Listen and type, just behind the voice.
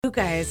You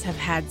guys have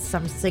had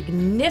some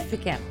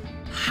significant,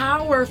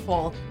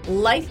 powerful,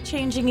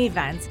 life-changing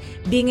events,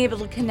 being able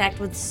to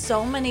connect with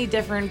so many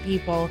different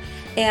people,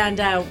 and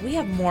we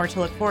have more to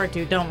look forward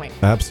to, don't we?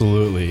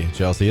 Absolutely,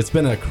 Chelsea. It's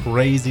been a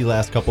crazy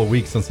last couple of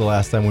weeks since the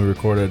last time we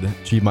recorded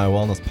Achieve My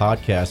Wellness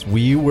podcast.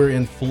 We were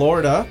in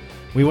Florida.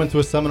 We went to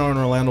a seminar in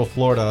Orlando,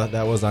 Florida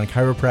that was on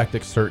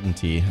chiropractic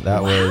certainty.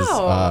 That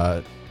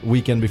was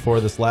weekend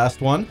before this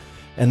last one.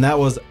 And that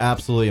was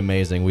absolutely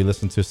amazing. We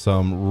listened to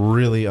some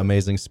really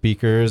amazing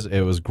speakers.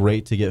 It was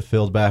great to get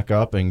filled back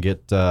up and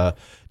get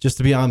just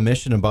to be on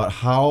mission about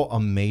how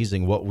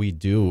amazing what we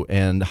do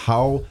and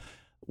how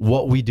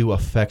what we do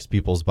affects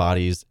people's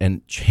bodies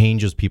and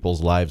changes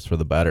people's lives for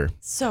the better.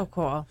 So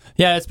cool.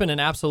 Yeah, it's been an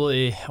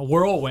absolutely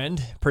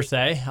whirlwind, per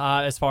se,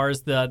 as far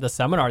as the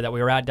seminar that we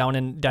were at down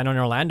in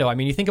Orlando. I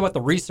mean, you think about the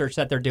research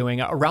that they're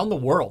doing around the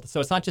world. So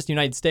it's not just the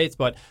United States,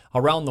 but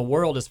around the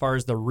world as far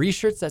as the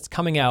research that's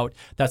coming out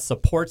that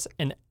supports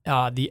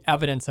the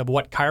evidence of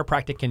what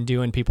chiropractic can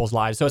do in people's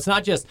lives. So it's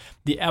not just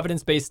the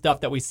evidence-based stuff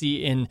that we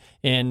see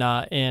in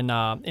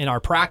our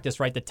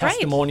practice, right? The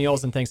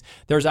testimonials and things.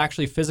 There's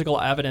actually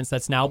physical evidence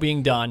that's now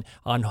being done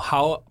on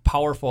how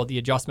powerful the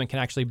adjustment can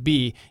actually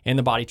be in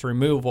the body to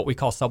remove what we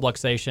call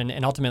subluxation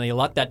and ultimately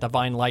let that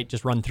divine light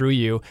just run through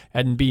you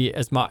and be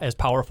as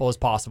powerful as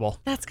possible.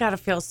 That's got to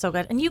feel so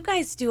good. And you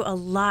guys do a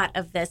lot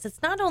of this.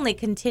 It's not only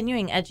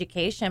continuing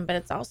education, but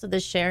it's also the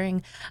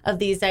sharing of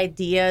these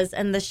ideas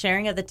and the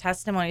sharing of the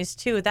testimonies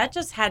too. That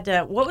just had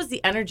to, what was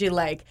the energy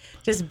like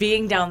just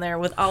being down there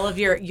with all of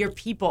your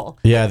people?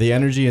 Yeah, the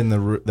energy in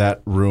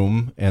that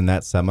room and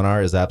that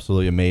seminar is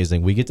absolutely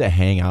amazing. We get to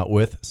hang out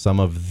with some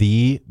of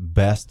the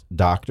best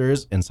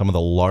doctors in some of the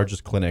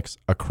largest clinics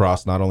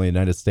across not only the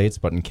United States,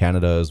 but in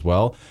Canada as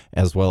well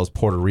as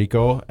Puerto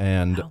Rico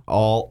and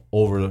all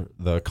over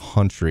the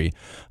country.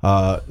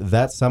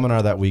 That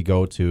seminar that we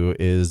go to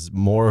is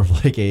more of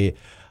like a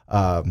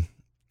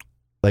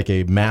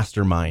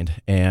mastermind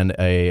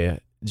and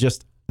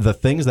just the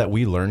things that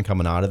we learn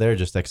coming out of there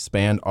just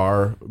expand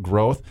our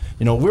growth.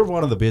 You know, we're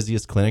one of the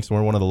busiest clinics.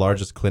 We're one of the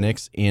largest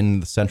clinics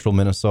in the central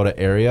Minnesota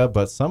area,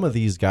 but some of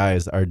these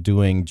guys are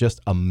doing just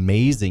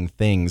amazing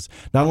things,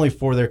 not only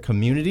for their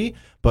community,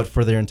 but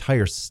for their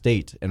entire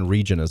state and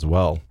region as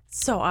well.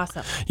 So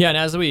awesome. Yeah, and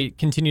as we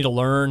continue to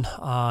learn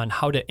on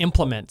how to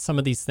implement some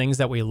of these things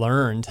that we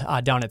learned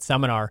down at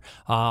seminar,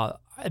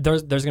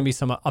 there's going to be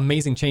some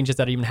amazing changes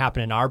that even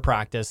happen in our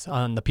practice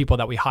on the people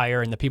that we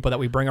hire and the people that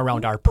we bring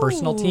around our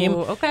personal team.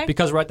 Okay.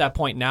 Because we're at that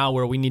point now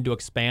where we need to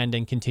expand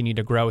and continue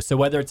to grow. So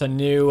whether it's a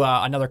new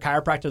another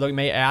chiropractor that we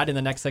may add in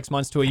the next 6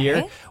 months to a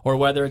year, or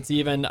whether it's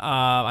even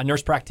a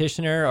nurse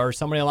practitioner or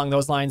somebody along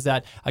those lines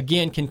that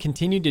again can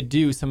continue to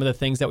do some of the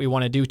things that we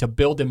want to do to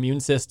build the immune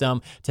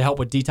system, to help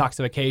with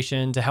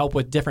detoxification, to help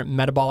with different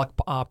metabolic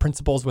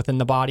principles within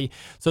the body.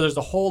 So there's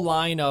a whole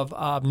line of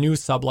new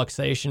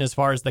subluxation as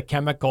far as the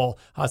chemical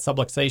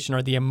subluxation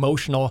or the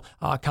emotional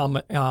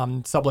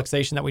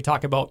subluxation that we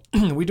talk about.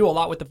 We do a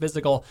lot with the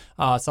physical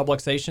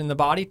subluxation in the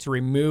body to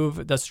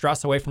remove the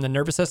stress away from the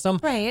nervous system.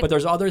 Right. But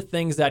there's other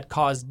things that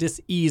cause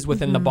dis-ease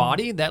within the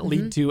body that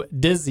lead to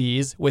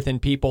disease within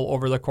people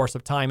over the course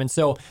of time. And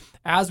so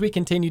as we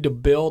continue to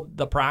build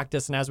the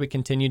practice and as we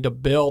continue to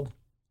build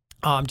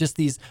just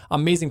these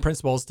amazing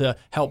principles to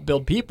help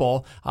build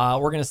people,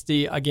 we're going to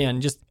see, again,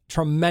 just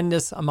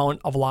tremendous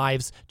amount of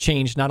lives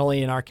changed, not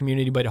only in our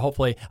community, but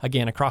hopefully,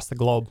 again, across the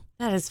globe.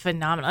 That is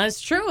phenomenal. It's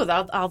true.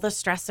 All the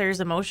stressors,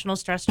 emotional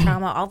stress,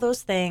 trauma, all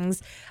those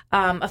things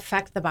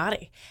affect the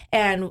body.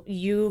 And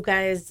you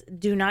guys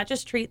do not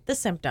just treat the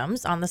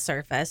symptoms on the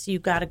surface. You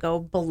got to go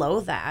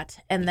below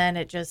that. And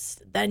then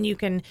then you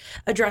can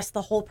address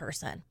the whole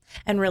person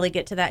and really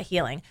get to that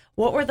healing.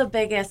 What were the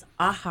biggest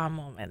aha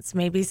moments?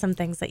 Maybe some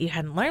things that you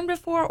hadn't learned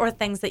before or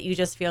things that you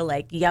just feel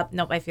like, yep,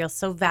 nope, I feel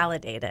so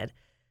validated.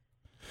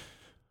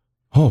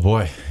 Oh,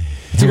 boy.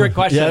 It's a great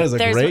question. Yeah, that is a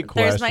great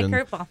question. There's my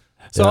curveball.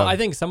 So I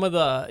think some of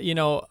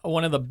the,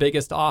 one of the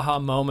biggest aha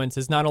moments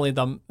is not only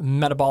the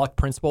metabolic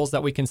principles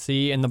that we can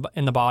see in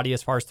the body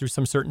as far as through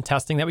some certain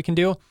testing that we can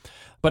do,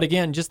 but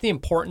again, just the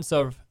importance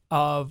of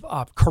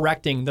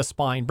correcting the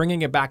spine,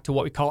 bringing it back to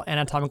what we call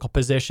anatomical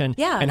position,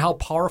 and how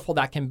powerful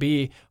that can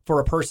be for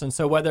a person.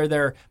 So whether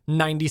they're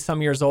 90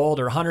 some years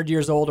old or 100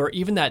 years old, or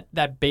even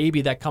that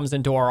baby that comes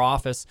into our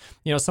office,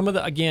 some of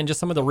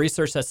the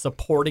research that's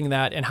supporting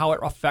that and how it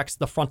affects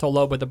the frontal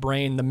lobe of the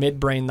brain, the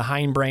midbrain, the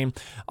hindbrain,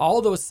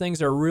 all those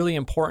things are really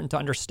important to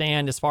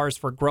understand as far as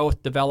for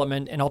growth,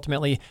 development, and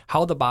ultimately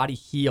how the body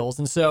heals.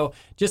 And so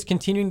just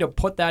continuing to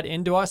put that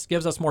into us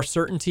gives us more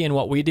certainty in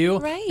what we do.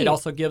 Right. It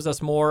also gives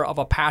us more of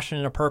a passion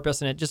and a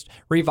purpose, and it just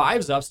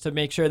revives us to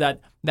make sure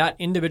that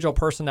individual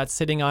person that's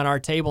sitting on our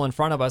table in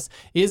front of us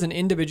is an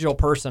individual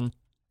person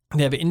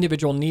They have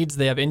individual needs.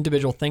 They have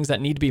individual things that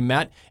need to be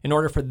met in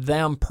order for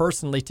them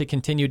personally to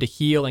continue to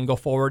heal and go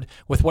forward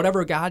with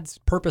whatever God's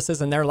purpose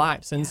is in their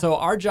lives. And so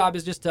our job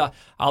is just to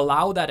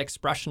allow that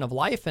expression of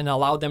life and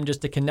allow them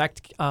just to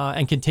connect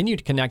and continue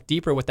to connect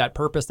deeper with that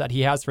purpose that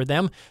He has for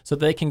them so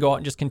they can go out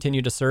and just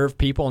continue to serve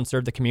people and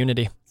serve the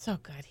community. So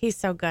good. He's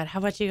so good. How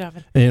about you,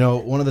 Evan? And, you know,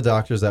 one of the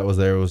doctors that was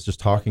there was just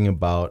talking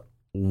about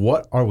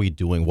what are we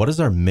doing? What is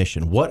our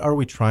mission? What are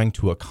we trying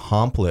to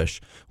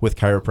accomplish with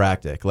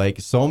chiropractic? Like,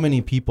 so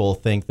many people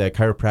think that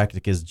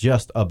chiropractic is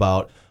just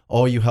about,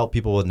 oh, you help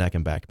people with neck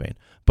and back pain.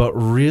 But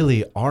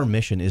really, our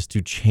mission is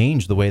to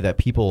change the way that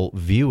people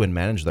view and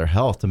manage their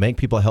health, to make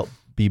people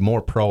be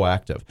more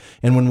proactive.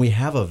 And when we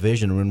have a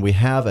vision, when we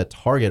have a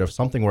target of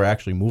something we're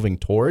actually moving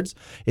towards,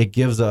 it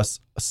gives us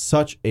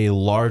such a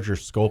larger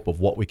scope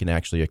of what we can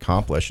actually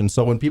accomplish. And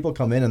so when people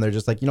come in and they're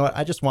just like, you know what,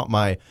 I just want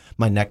my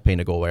neck pain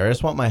to go away, or I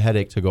just want my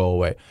headache to go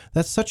away.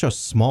 That's such a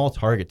small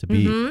target to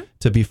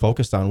be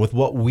focused on. With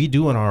what we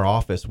do in our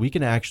office, we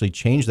can actually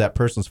change that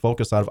person's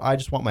focus out of, I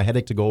just want my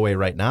headache to go away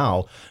right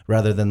now,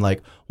 rather than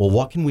like, well,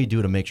 what can we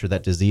do to make sure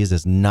that disease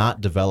is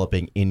not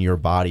developing in your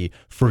body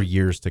for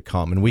years to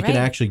come? And we can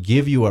actually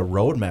give you a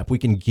roadmap. We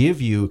can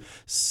give you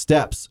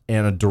steps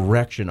and a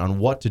direction on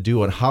what to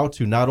do and how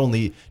to not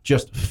only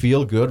just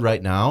feel good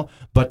right now,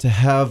 but to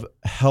have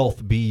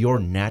health be your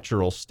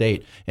natural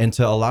state and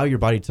to allow your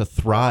body to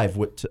thrive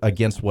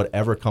against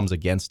whatever comes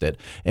against it.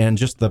 And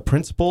just the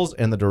principles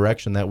and the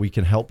direction that we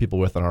can help people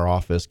with in our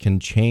office can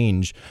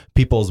change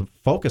people's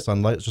focus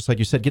on, just like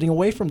you said, getting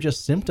away from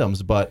just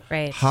symptoms, but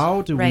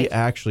how do we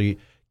actually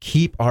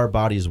keep our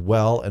bodies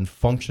well and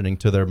functioning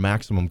to their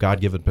maximum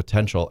God-given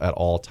potential at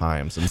all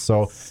times. And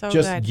so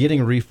just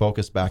getting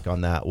refocused back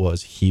on that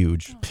was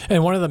huge.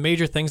 And one of the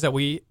major things that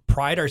we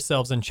pride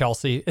ourselves in,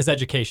 Chelsea, is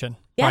education.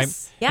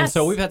 Yes. And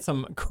so we've had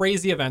some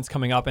crazy events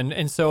coming up.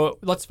 And so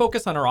let's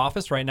focus on our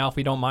office right now, if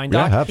we don't mind,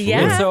 Yeah, Doc.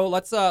 absolutely. And so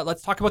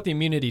let's talk about the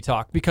immunity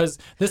talk, because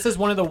this is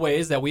one of the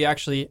ways that we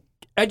actually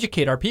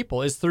educate our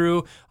people is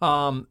through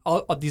all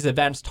of these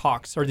advanced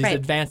talks or these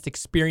advanced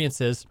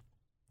experiences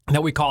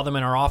that we call them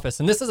in our office.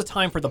 And this is a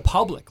time for the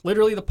public,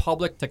 literally the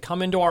public, to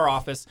come into our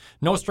office,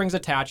 no strings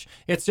attached.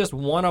 It's just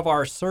one of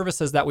our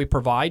services that we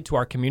provide to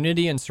our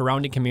community and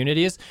surrounding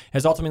communities,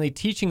 is ultimately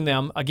teaching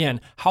them, again,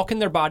 how can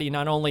their body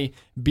not only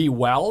be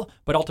well,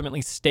 but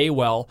ultimately stay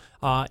well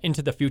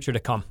into the future to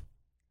come.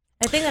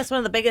 I think that's one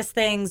of the biggest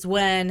things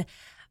when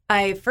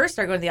I first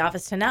started going to the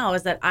office to now,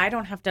 is that I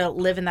don't have to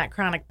live in that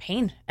chronic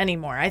pain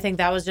anymore. I think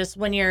that was just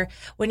when you're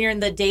in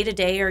the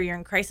day-to-day, or you're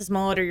in crisis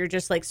mode, or you're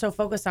just like so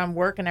focused on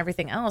work and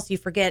everything else, you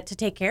forget to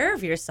take care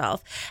of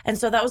yourself. And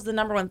so that was the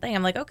number one thing.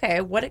 I'm like,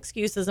 okay, what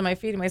excuses am I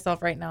feeding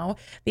myself right now?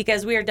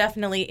 Because we are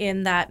definitely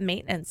in that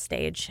maintenance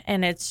stage,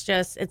 and it's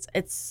just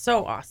it's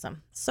so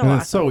awesome. It's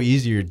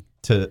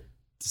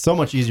so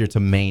much easier to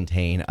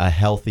maintain a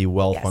healthy,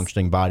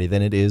 well-functioning body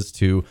than it is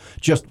to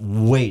just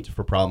wait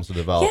for problems to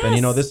develop. Yes. And,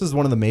 you know, this is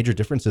one of the major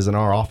differences in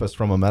our office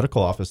from a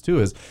medical office, too,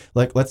 is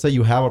like, let's say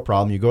you have a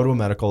problem, you go to a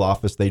medical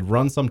office, they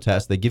run some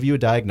tests, they give you a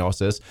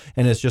diagnosis,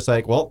 and it's just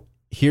like, well,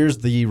 here's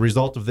the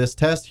result of this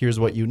test, here's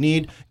what you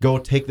need, go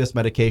take this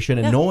medication.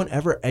 And no one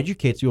ever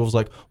educates you. It was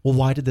like, well,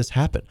 why did this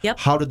happen?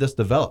 How did this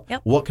develop?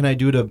 What can I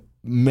do to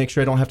make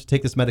sure I don't have to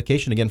take this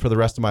medication again for the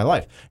rest of my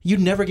life? You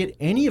never get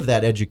any of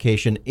that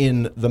education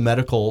in the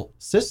medical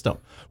system.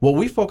 What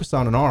we focus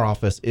on in our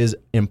office is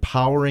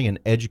empowering and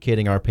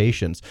educating our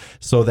patients,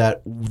 so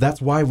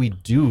that's why we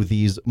do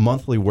these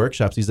monthly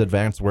workshops, these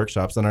advanced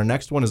workshops. And our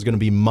next one is going to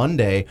be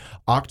Monday,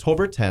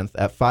 October 10th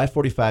at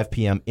 5:45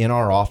 p.m. in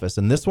our office.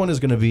 And this one is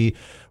going to be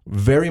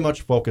very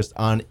much focused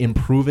on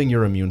improving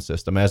your immune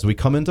system. As we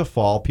come into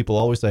fall, people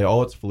always say,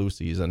 oh, it's flu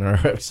season,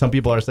 or some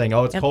people are saying,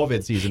 oh, it's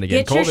COVID season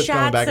again. COVID's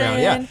coming back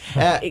around.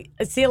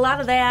 I see a lot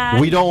of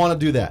that. We don't want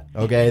to do that,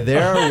 okay?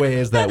 There are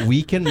ways that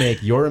we can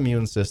make your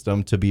immune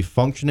system to be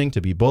functioning,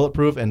 to be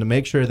bulletproof, and to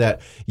make sure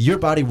that your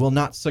body will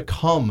not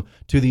succumb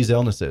to these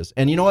illnesses.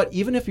 And you know what?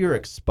 Even if you're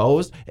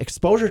exposed,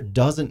 exposure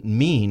doesn't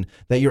mean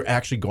that you're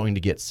actually going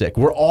to get sick.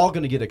 We're all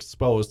going to get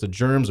exposed to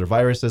germs or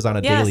viruses on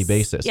a daily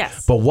basis.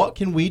 But what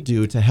can we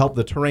do to help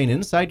the terrain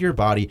inside your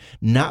body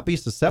not be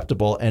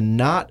susceptible and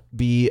not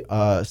be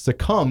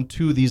succumb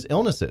to these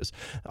illnesses?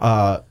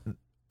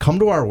 Come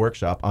to our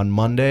workshop on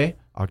Monday,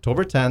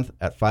 October 10th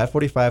at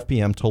 5:45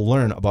 p.m. to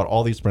learn about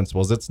all these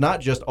principles. It's not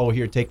just, oh,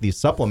 here, take these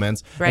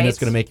supplements and it's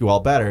going to make you all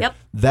better.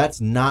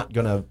 That's not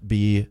going to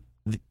be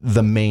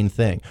the main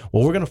thing.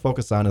 What we're going to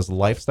focus on is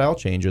lifestyle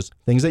changes,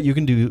 things that you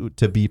can do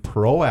to be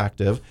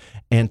proactive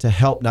and to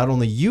help not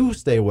only you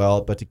stay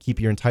well, but to keep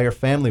your entire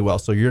family well.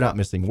 So you're not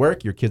missing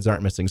work, your kids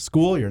aren't missing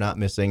school, you're not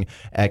missing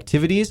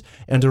activities,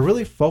 and to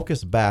really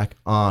focus back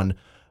on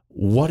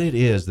what it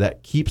is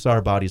that keeps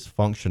our bodies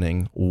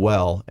functioning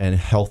well and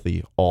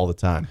healthy all the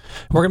time.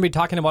 We're going to be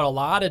talking about a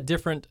lot of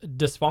different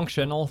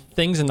dysfunctional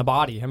things in the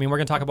body. I mean, we're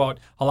going to talk about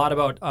a lot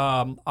about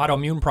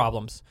autoimmune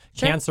problems,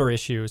 cancer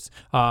issues,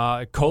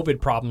 COVID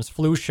problems,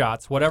 flu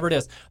shots, whatever it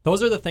is.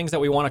 Those are the things that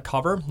we want to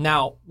cover.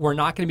 Now, we're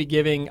not going to be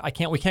giving,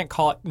 we can't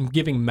call it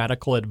giving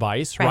medical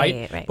advice,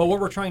 right? But what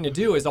we're trying to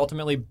do is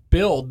ultimately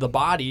build the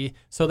body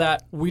so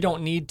that we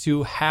don't need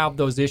to have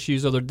those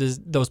issues or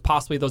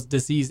those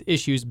disease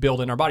issues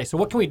build in our body. So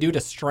what can we do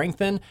to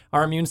strengthen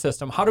our immune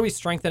system? How do we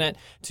strengthen it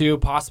to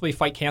possibly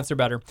fight cancer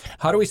better?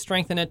 How do we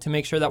strengthen it to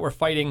make sure that we're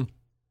fighting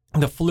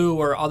the flu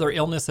or other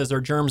illnesses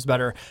or germs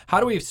better? How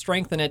do we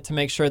strengthen it to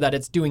make sure that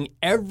it's doing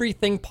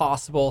everything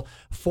possible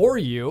for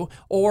you?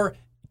 Or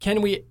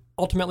can we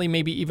ultimately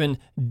maybe even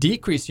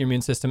decrease your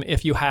immune system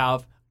if you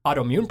have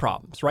autoimmune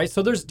problems, right?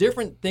 So there's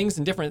different things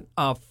and different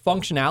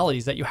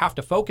functionalities that you have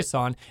to focus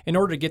on in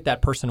order to get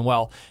that person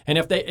well. And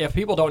if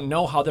people don't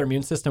know how their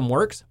immune system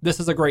works, this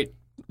is a great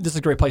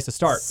place to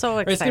start. So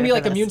excited. It's going to be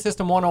like Immune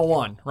System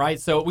 101, right?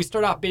 So we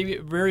start off very,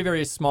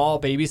 very small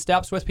baby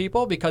steps with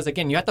people because,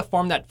 again, you have to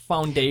form that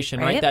foundation,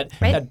 right?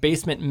 That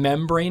basement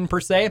membrane per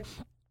se.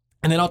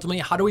 And then ultimately,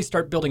 how do we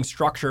start building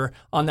structure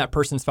on that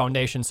person's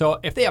foundation?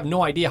 So if they have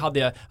no idea how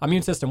the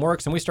immune system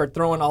works and we start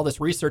throwing all this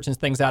research and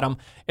things at them,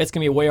 it's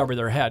going to be way over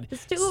their head.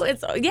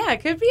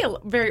 It could be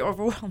very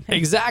overwhelming.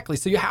 Exactly.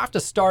 So you have to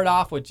start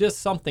off with just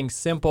something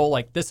simple,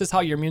 like this is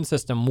how your immune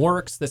system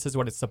works. This is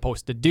what it's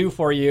supposed to do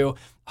for you.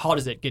 How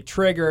does it get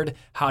triggered?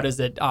 How does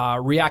it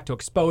react to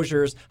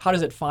exposures? How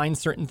does it find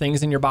certain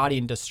things in your body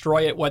and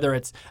destroy it, whether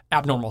it's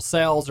abnormal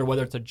cells or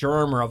whether it's a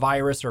germ or a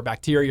virus or a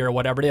bacteria or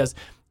whatever it is?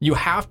 You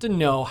have to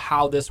know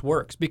how this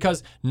works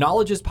because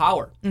knowledge is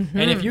power. Mm-hmm.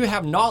 And if you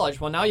have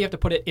knowledge, well, now you have to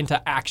put it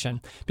into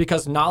action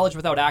because knowledge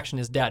without action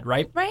is dead,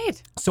 right?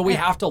 Right. So we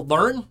have to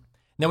learn,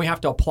 then we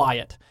have to apply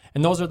it.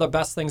 And those are the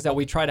best things that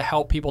we try to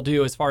help people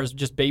do as far as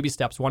just baby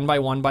steps, one by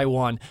one by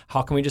one.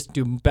 How can we just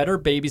do better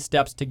baby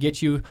steps to get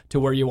you to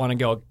where you want to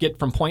go? Get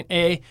from point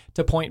A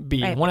to point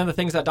B. Right. One of the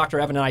things that Dr.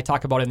 Evan and I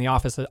talk about in the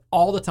office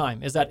all the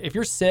time is that if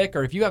you're sick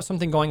or if you have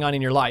something going on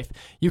in your life,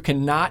 you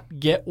cannot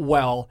get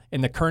well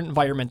in the current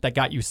environment that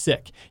got you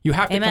sick. You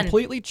have to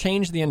completely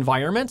change the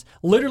environment,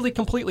 literally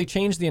completely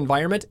change the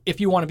environment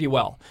if you want to be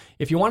well.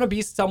 If you want to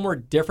be somewhere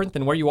different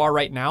than where you are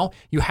right now,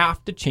 you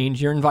have to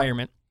change your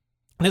environment.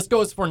 This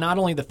goes for not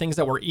only the things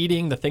that we're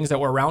eating, the things that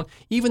we're around,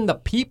 even the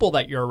people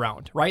that you're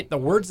around, right? The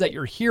words that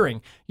you're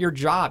hearing, your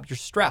job, your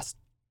stress.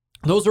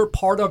 Those are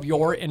part of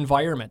your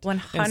environment. 100%.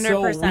 And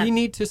so we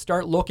need to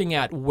start looking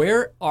at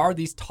where are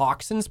these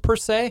toxins per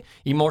se,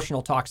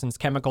 emotional toxins,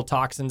 chemical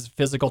toxins,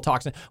 physical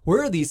toxins.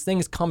 Where are these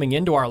things coming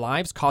into our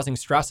lives, causing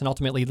stress and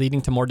ultimately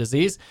leading to more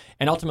disease,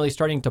 and ultimately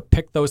starting to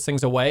pick those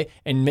things away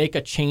and make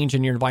a change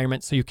in your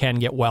environment so you can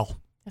get well.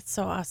 That's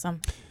so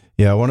awesome.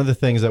 Yeah, one of the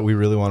things that we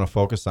really want to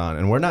focus on,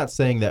 and we're not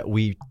saying that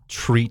we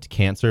treat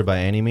cancer by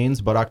any means,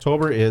 but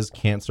October is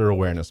Cancer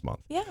Awareness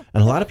Month. Yeah.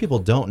 And a lot of people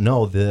don't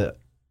know the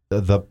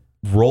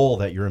role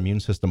that your immune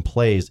system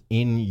plays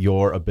in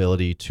your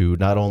ability to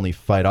not only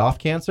fight off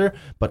cancer,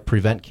 but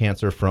prevent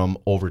cancer from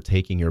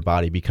overtaking your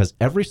body, because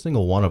every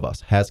single one of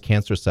us has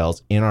cancer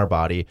cells in our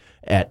body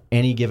at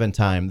any given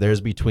time.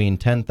 There's between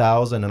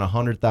 10,000 and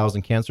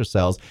 100,000 cancer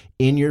cells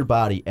in your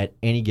body at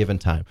any given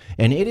time.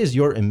 And it is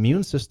your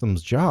immune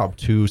system's job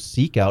to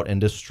seek out and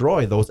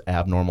destroy those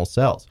abnormal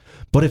cells.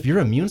 But if your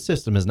immune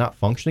system is not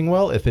functioning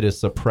well, if it is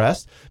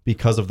suppressed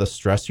because of the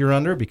stress you're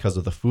under, because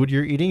of the food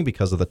you're eating,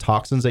 because of the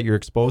toxins that you're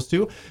exposed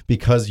to,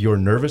 because your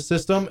nervous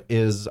system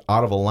is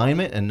out of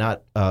alignment and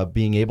not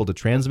being able to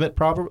transmit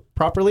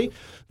properly,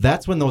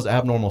 that's when those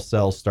abnormal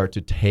cells start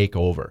to take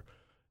over.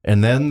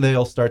 And then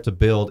they'll start to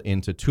build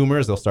into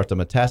tumors. They'll start to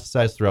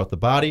metastasize throughout the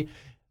body.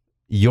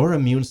 Your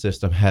immune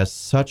system has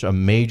such a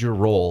major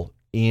role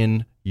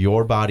in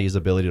your body's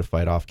ability to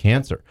fight off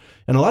cancer.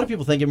 And a lot of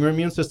people think your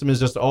immune system is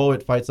just,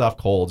 it fights off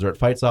colds, or it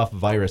fights off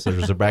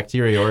viruses or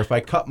bacteria, or if I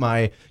cut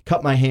my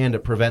hand,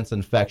 it prevents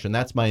infection.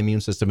 That's my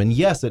immune system. And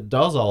yes, it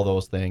does all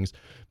those things,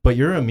 but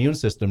your immune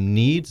system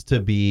needs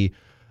to be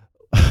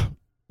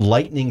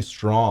lightning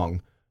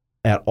strong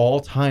at all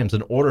times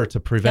in order to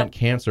prevent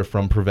cancer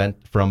from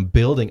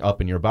building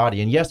up in your body.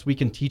 And yes, we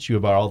can teach you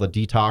about all the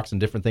detox and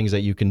different things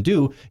that you can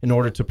do in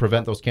order to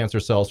prevent those cancer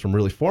cells from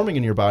really forming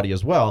in your body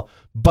as well.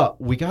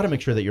 But we got to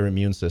make sure that your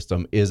immune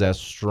system is as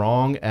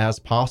strong as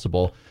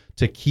possible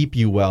to keep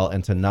you well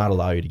and to not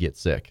allow you to get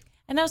sick.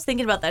 And I was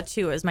thinking about that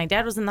too, as my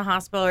dad was in the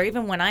hospital, or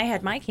even when I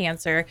had my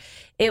cancer,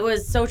 it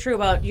was so true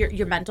about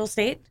your mental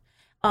state.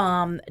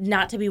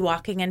 Not to be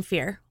walking in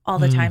fear all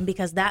the time,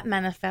 because that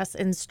manifests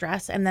in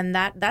stress, and then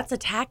that's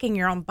attacking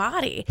your own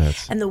body.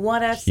 And the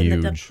what ifs and the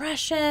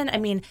depression. I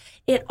mean,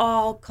 it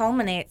all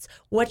culminates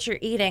what you're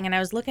eating. And I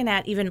was looking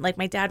at even like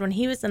my dad when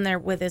he was in there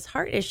with his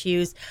heart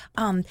issues,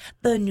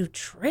 the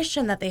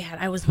nutrition that they had.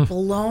 I was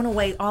blown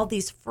away. All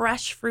these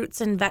fresh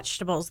fruits and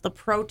vegetables, the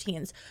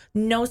proteins,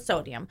 no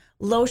sodium,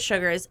 low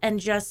sugars, and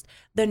just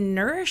the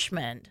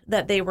nourishment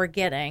that they were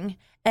getting.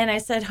 And I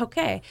said,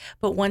 okay,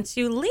 but once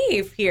you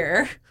leave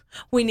here,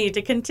 we need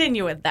to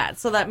continue with that.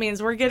 So that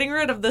means we're getting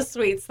rid of the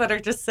sweets that are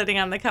just sitting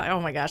on the couch. Oh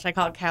my gosh, I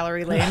call it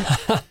calorie lane.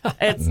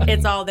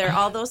 It's all there,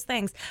 all those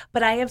things.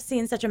 But I have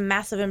seen such a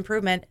massive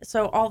improvement.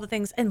 So all the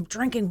things, and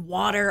drinking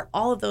water,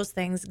 all of those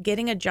things,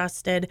 getting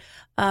adjusted,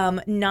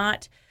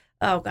 not,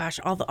 oh gosh,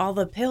 all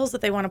the pills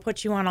that they want to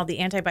put you on, all the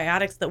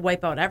antibiotics that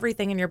wipe out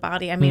everything in your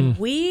body. I mean,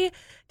 we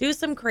do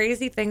some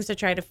crazy things to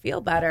try to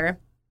feel better.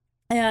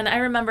 And I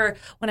remember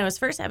when I was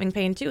first having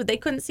pain too, they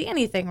couldn't see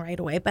anything right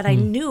away, but I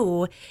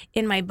knew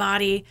in my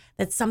body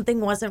that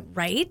something wasn't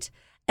right.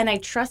 And I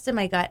trusted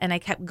my gut, and I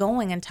kept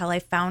going until I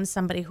found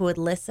somebody who would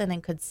listen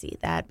and could see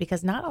that,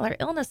 because not all our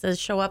illnesses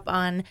show up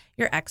on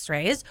your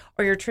x-rays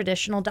or your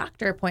traditional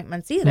doctor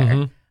appointments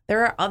either.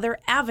 There are other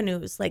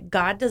avenues. Like,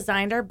 God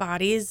designed our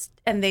bodies,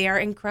 and they are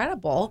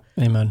incredible.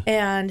 Amen.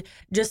 And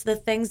just the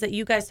things that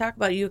you guys talk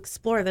about, you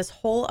explore this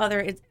whole other,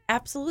 it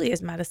absolutely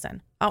is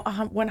medicine.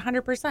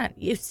 100%.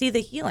 You see the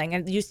healing,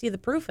 and you see the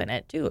proof in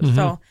it too.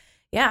 So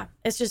yeah,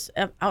 it's just,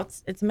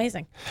 it's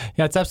amazing.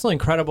 Yeah, it's absolutely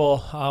incredible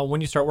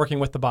when you start working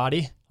with the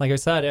body. Like I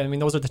said, I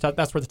mean, those are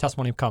that's where the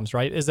testimony comes,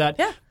 right? Is that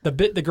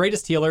the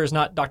greatest healer is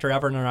not Dr.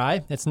 Everett or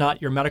I. It's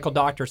not your medical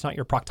doctor. It's not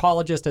your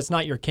proctologist. It's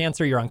not your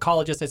cancer, your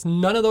oncologist. It's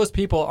none of those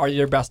people are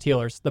your best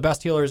healers. The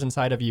best healer is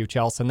inside of you,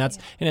 Chelsea, and and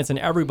it's in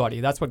everybody.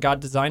 That's what God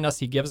designed us.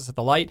 He gives us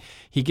the light.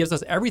 He gives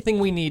us everything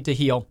we need to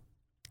heal.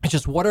 It's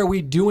just, what are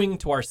we doing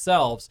to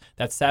ourselves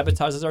that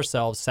sabotages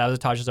ourselves,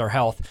 sabotages our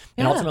health?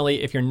 And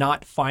ultimately, if you're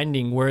not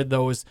finding where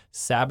those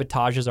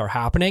sabotages are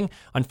happening,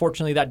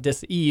 unfortunately, that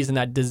dis-ease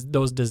and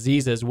those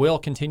diseases will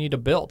continue to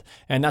build.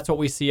 And that's what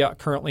we see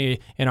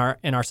currently in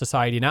our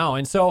society now.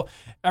 And so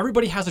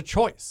everybody has a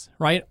choice,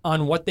 right,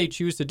 on what they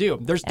choose to do.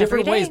 There's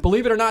different ways.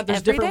 Believe it or not,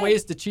 there's different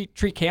ways to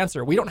treat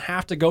cancer. We don't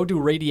have to go do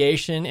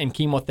radiation and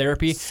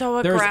chemotherapy. So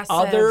aggressive. There's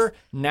other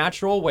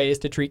natural ways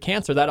to treat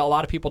cancer that a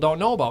lot of people don't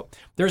know about.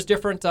 There's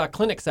different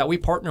clinics that we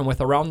partner with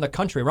around the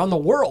country, around the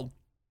world.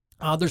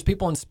 There's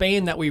people in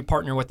Spain that we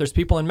partner with. There's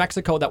people in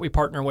Mexico that we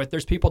partner with.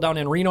 There's people down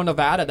in Reno,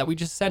 Nevada that we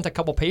just sent a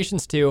couple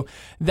patients to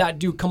that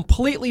do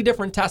completely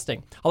different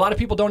testing. A lot of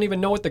people don't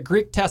even know what the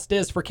Greek test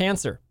is for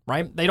cancer,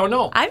 right? They don't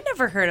know. I've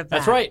never heard of that.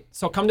 That's right.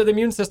 So come to the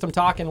immune system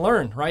talk and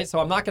learn, right? So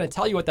I'm not going to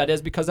tell you what that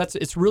is, because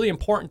it's really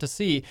important to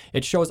see.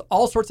 It shows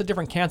all sorts of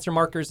different cancer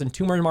markers and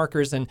tumor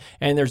markers, and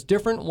there's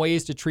different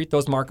ways to treat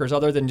those markers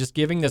other than just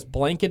giving this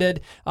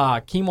blanketed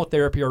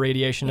chemotherapy or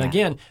radiation. And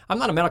again, I'm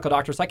not a medical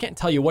doctor, so I can't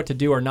tell you what to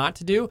do or not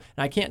to do.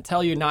 And I can't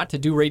tell you not to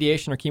do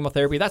radiation or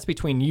chemotherapy. That's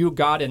between you,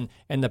 God,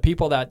 and the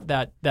people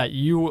that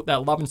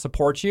love and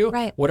support you.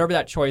 Right. Whatever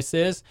that choice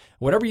is,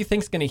 whatever you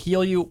think is going to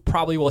heal you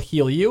probably will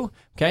heal you.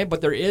 Okay,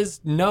 but there is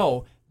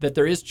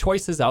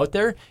choices out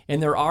there,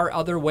 and there are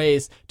other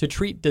ways to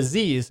treat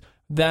disease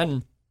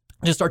than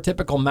just our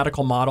typical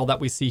medical model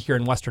that we see here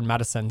in Western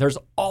medicine. There's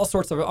all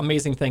sorts of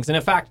amazing things. And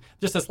in fact,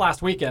 just this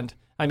last weekend,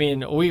 I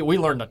mean, we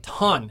learned a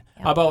ton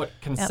about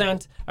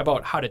consent,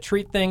 about how to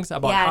treat things,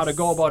 about how to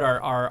go about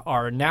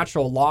our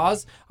natural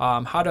laws,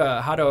 how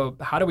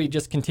do we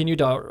just continue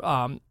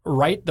to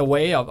write the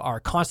way of our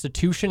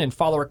Constitution and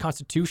follow our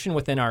Constitution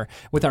within our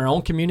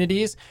own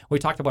communities. We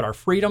talked about our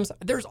freedoms.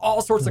 There's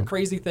all sorts of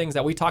crazy things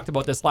that we talked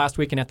about this last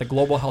weekend at the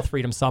Global Health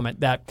Freedom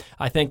Summit that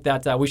I think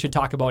that we should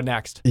talk about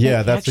next.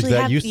 Yeah, that's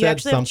exactly. You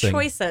said something.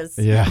 Have choices.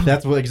 Yeah,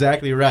 that's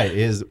exactly right.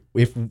 Is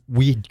if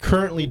we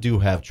currently do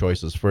have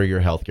choices for your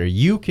healthcare,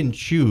 you can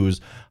choose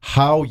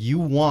how you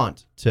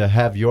want to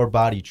have your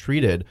body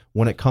treated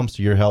when it comes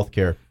to your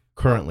healthcare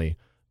currently.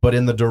 But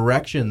in the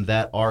direction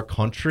that our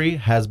country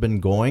has been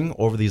going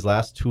over these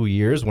last 2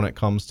 years when it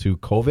comes to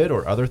COVID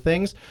or other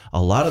things,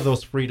 a lot of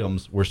those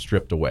freedoms were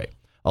stripped away.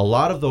 A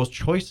lot of those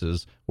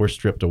choices were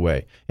stripped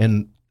away.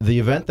 And the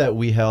event that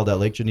we held at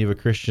Lake Geneva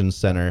Christian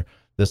Center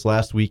this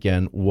last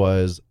weekend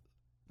was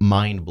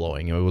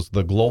mind-blowing. It was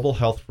the Global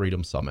Health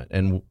Freedom Summit.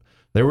 And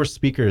there were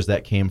speakers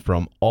that came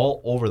from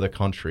all over the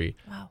country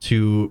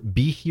to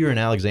be here in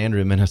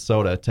Alexandria,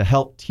 Minnesota, to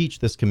help teach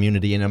this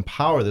community and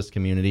empower this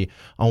community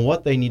on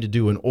what they need to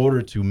do in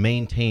order to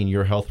maintain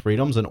your health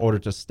freedoms, in order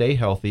to stay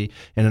healthy,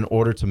 and in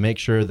order to make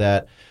sure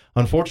that,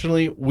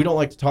 unfortunately, we don't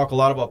like to talk a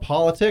lot about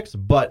politics,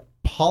 but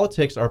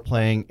politics are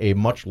playing a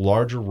much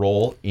larger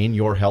role in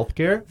your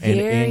healthcare and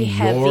in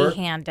your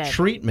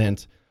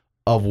treatment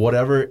of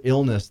whatever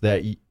illness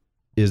that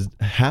is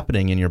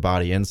happening in your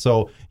body. And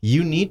so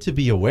you need to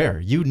be aware.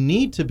 You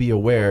need to be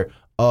aware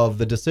of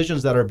the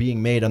decisions that are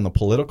being made in the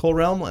political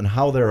realm and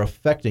how they're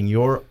affecting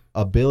your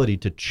ability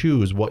to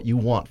choose what you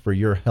want for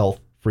your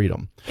health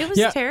freedom. It was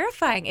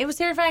terrifying. It was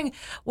terrifying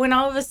when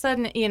all of a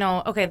sudden,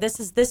 okay,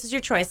 this is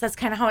your choice. That's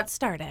kind of how it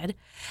started.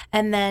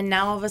 And then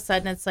now all of a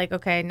sudden it's like,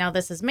 okay, now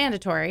this is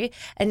mandatory.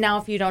 And now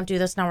if you don't do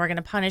this, now we're going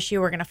to punish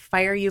you. We're going to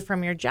fire you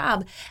from your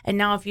job. And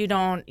now if you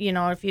don't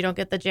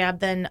get the jab,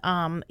 then,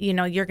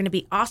 you're going to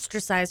be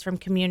ostracized from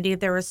community.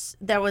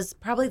 That was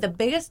probably the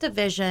biggest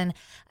division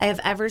I have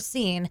ever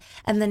seen.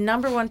 And the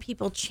number one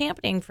people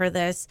championing for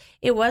this,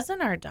 it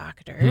wasn't our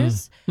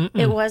doctors.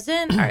 It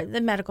wasn't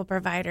the medical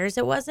providers.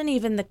 It wasn't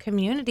even the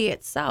community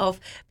itself,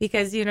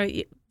 because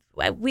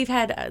we've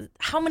had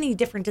how many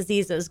different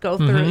diseases go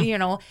through, you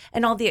know,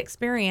 and all the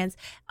experience.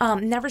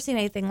 Never seen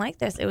anything like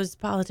this. It was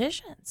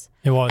politicians.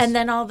 It was. And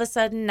then all of a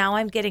sudden now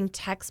I'm getting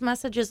text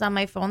messages on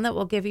my phone that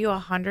will give you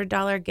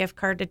 $100 gift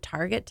card to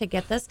Target to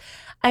get this.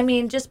 I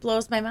mean, just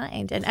blows my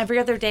mind. And every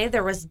other day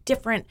there was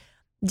different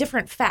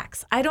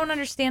facts. I don't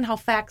understand how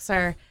facts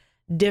are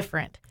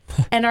different.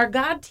 And our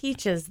God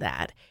teaches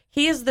that.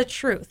 He is the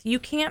truth. You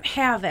can't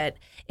have it.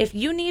 If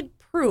you need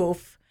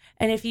proof,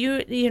 and if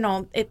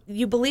if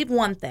you believe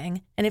one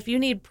thing, and if you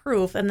need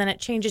proof and then it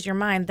changes your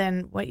mind,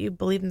 then what you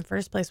believed in the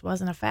first place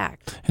wasn't a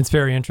fact. It's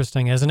very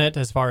interesting, isn't it?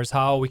 As far as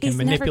how we can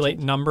manipulate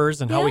numbers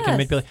and how we can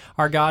manipulate.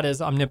 Our God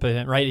is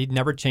omnipotent, right? He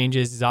never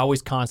changes. He's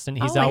always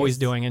constant. He's always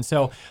doing. And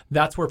so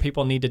that's where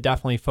people need to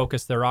definitely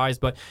focus their eyes.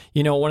 But,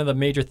 you know, one of the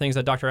major things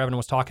that Dr. Evan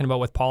was talking about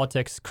with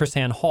politics,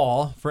 Chrisanne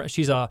Hall,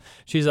 she's a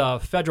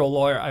federal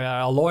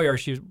lawyer,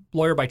 she's a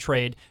lawyer by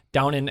trade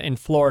down in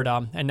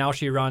Florida, and now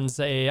she runs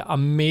a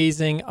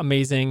amazing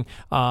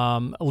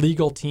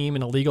legal team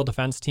and a legal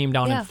defense team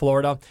down in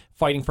Florida,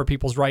 fighting for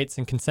people's rights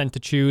and consent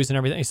to choose and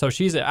everything. So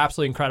she's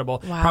absolutely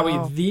incredible. Wow.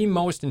 Probably the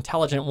most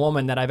intelligent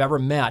woman that I've ever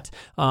met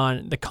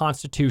on the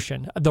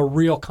Constitution, the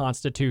real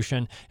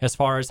Constitution, as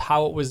far as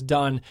how it was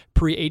done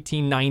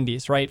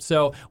pre-1890s, right?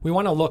 So we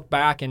want to look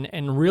back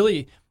and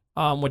really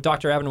what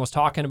Dr. Evan was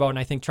talking about, and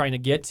I think trying to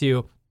get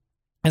to,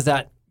 is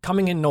that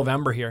coming in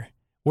November here,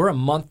 we're a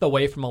month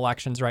away from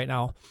elections right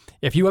now.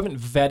 If you haven't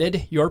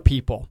vetted your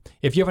people,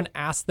 if you haven't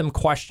asked them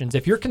questions,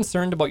 if you're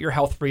concerned about your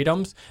health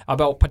freedoms,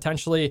 about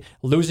potentially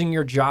losing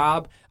your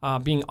job,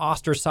 being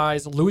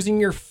ostracized, losing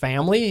your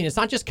family, it's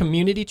not just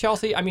community,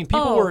 Chelsea. I mean,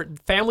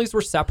 families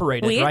were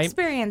separated, right? We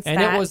experienced that.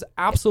 And it was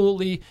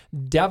absolutely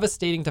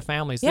devastating to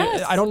families.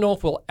 Yes. I don't know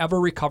if we'll ever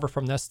recover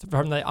from this,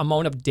 from the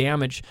amount of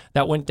damage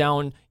that went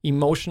down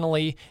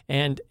emotionally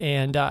and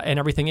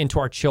everything into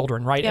our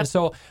children, right? Yep. And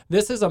so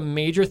this is a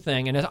major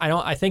thing. And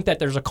I think that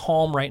there's a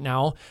calm right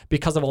now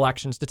because of elections,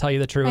 to tell you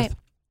the truth. Right.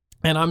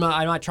 And I'm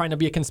not trying to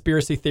be a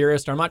conspiracy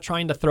theorist, or I'm not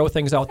trying to throw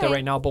things out there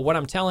right now. But what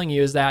I'm telling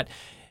you is that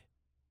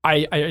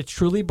I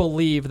truly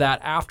believe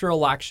that after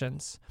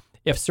elections,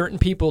 if certain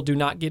people do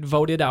not get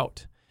voted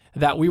out,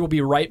 that we will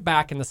be right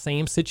back in the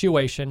same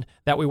situation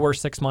that we were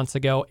 6 months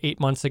ago, 8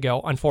 months ago,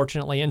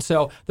 unfortunately. And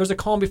so there's a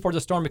calm before the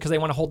storm because they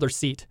want to hold their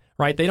seat,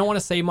 right? They don't want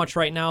to say much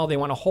right now. They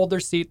want to hold their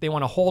seat. They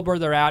want to hold where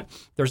they're at.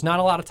 There's not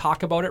a lot of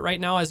talk about it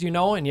right now, as you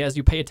know, and as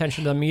you pay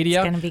attention to the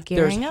media,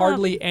 there's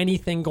hardly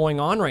anything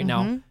going on right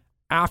now.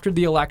 After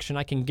the election,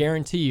 I can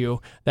guarantee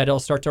you that it'll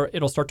start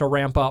to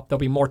ramp up. There'll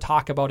be more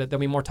talk about it.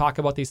 There'll be more talk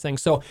about these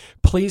things. So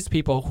please,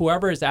 people,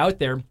 whoever is out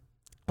there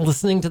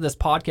listening to this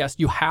podcast,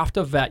 you have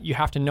to vet. You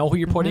have to know who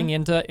you're putting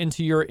into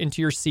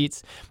your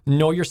seats.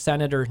 Know your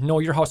senator. Know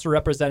your House of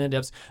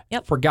Representatives.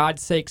 Yep. For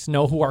God's sakes,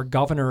 know who our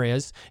governor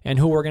is and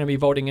who we're going to be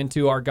voting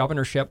into our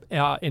governorship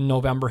in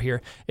November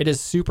here. It is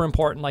super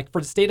important. Like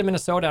for the state of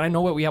Minnesota, I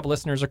know that we have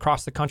listeners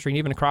across the country and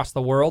even across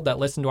the world that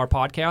listen to our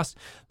podcast,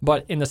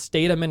 but in the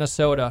state of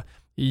Minnesota,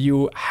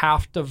 you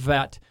have to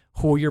vet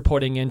who you're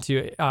putting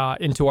into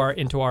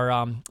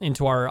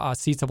our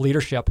seats of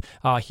leadership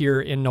here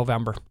in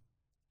November.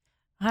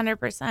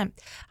 100%.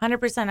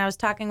 I was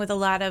talking with a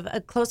lot of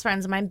close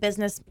friends of mine,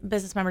 business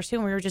members too,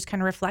 and we were just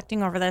kind of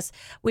reflecting over this.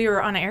 We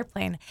were on an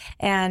airplane,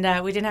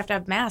 and we didn't have to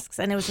have masks,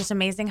 and it was just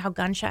amazing how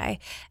gun shy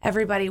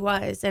everybody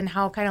was, and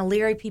how kind of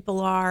leery people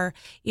are.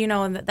 You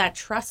know, and that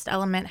trust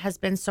element has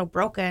been so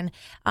broken.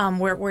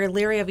 We're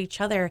leery of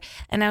each other,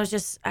 and I was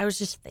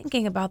just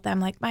thinking about them,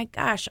 like, my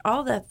gosh,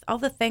 all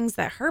the things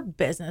that her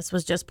business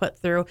was just put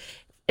through,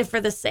 for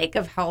the sake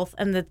of health,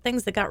 and the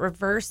things that got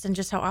reversed, and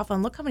just how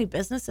often, look how many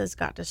businesses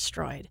got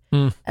destroyed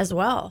as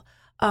well.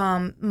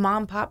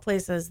 Mom pop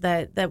places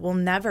that will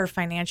never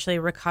financially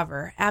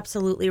recover,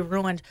 absolutely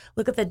ruined.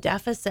 Look at the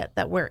deficit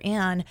that we're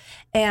in.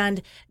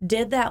 And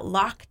did that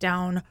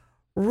lockdown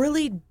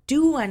really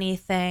do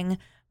anything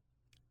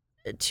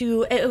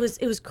to it?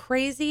 Was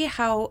crazy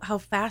how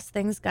fast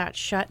things got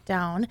shut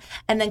down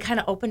and then kind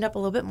of opened up a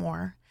little bit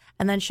more,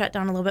 and then shut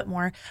down a little bit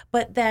more.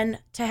 But then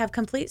to have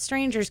complete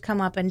strangers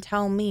come up and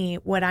tell me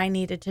what I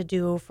needed to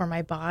do for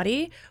my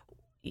body,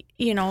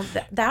 you know,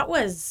 it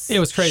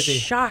was crazy,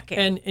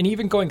 shocking. And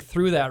even going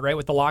through that, right,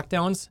 with the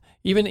lockdowns,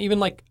 even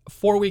like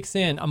 4 weeks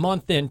in, a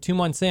month in, 2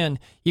 months in,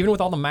 even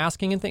with all the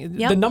masking and things,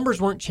 the numbers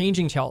weren't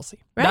changing, Chelsea.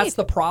 Right. That's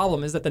the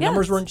problem, is that the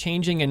numbers weren't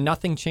changing, and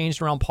nothing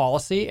changed around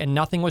policy, and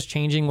nothing was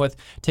changing with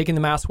taking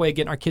the mask away,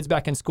 getting our kids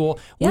back in school.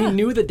 We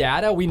knew the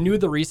data. We knew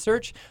the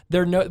research.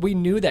 We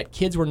knew that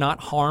kids were not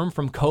harmed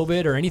from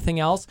COVID or anything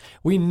else.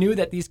 We knew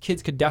that these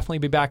kids could definitely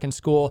be back in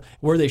school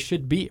where they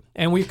should be.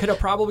 And we could have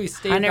probably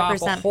staved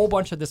off a whole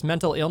bunch of this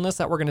mental illness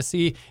that we're going to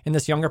see in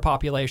this younger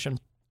population.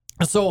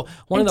 So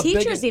one of the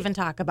teachers even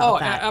talk about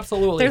that.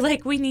 Absolutely. They're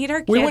like, we need our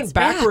kids We went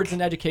backwards back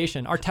in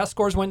education. Our test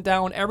scores went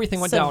down. Everything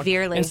went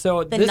severely. Down. And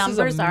so the this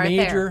numbers is a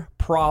major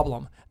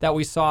problem that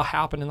we saw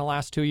happen in the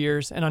last 2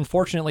 years. And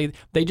unfortunately,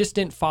 they just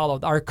didn't follow.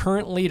 Our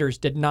current leaders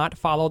did not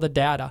follow the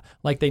data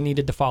like they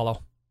needed to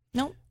follow.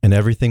 Nope. And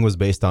everything was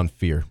based on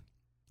fear.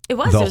 It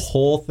was. The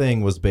whole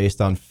thing was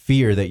based on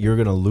fear that you're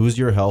going to lose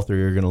your health or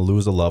you're going to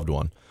lose a loved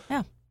one.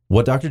 Yeah.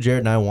 What Dr. Jerod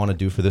and I want to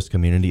do for this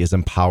community is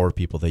empower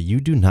people that you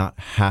do not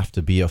have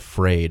to be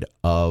afraid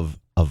of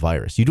a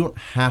virus. You don't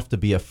have to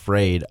be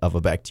afraid of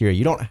a bacteria.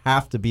 You don't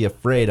have to be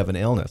afraid of an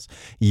illness.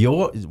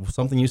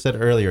 Something you said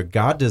earlier,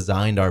 God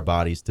designed our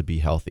bodies to be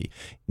healthy.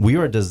 We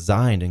are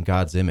designed in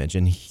God's image,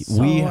 and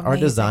we are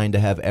designed to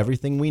have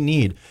everything we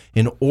need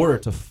in order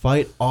to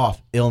fight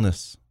off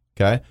illness,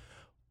 okay?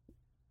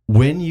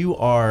 When you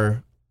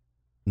are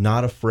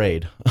not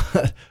afraid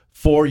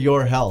for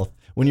your health,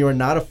 when you are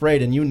not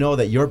afraid and you know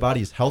that your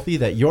body is healthy,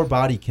 that your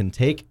body can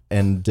take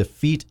and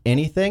defeat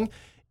anything,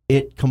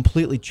 it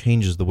completely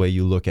changes the way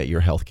you look at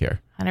your health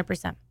care.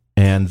 100%.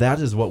 And that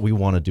is what we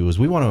want to do, is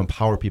we want to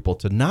empower people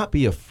to not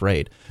be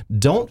afraid.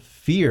 Don't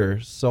fear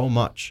so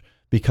much,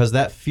 because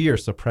that fear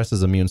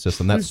suppresses immune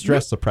system. That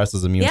stress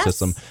suppresses immune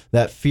system.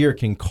 That fear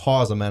can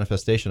cause a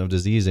manifestation of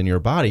disease in your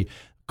body,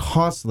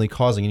 constantly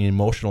causing an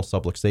emotional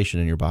subluxation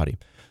in your body.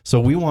 So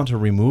we want to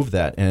remove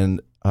that.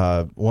 And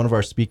one of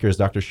our speakers,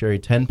 Dr. Sherry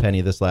Tenpenny,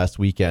 this last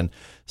weekend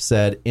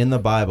said, in the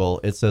Bible,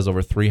 it says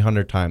over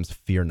 300 times,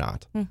 fear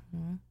not.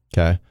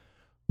 Okay?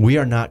 We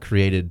are not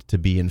created to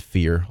be in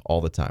fear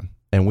all the time.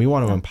 And we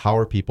want to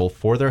empower people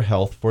for their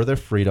health, for their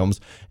freedoms,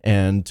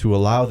 and to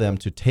allow them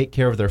to take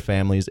care of their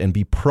families and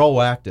be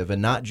proactive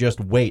and not just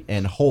wait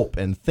and hope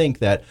and think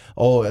that,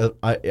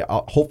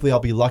 hopefully I'll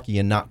be lucky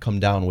and not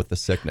come down with the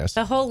sickness.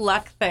 The whole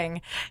luck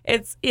thing.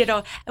 It's,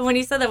 and when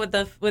you said that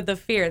with the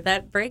fear,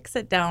 that breaks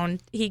it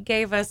down. He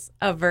gave us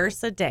a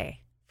verse a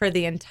day for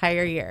the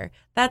entire year.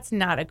 That's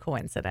not a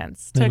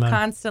coincidence. To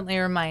constantly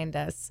remind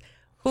us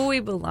who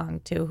we belong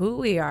to, who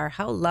we are,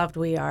 how loved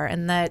we are,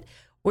 and that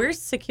we're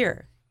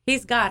secure.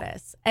 He's got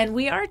us. And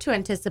we are to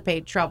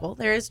anticipate trouble.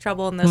 There is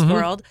trouble in this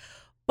world,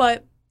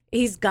 but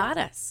he's got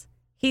us.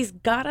 He's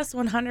got us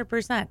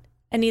 100%.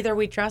 And either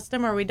we trust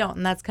him or we don't.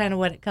 And that's kind of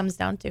what it comes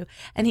down to.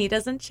 And he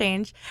doesn't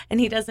change, and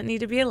he doesn't need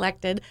to be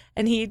elected,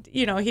 and he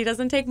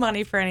doesn't take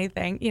money for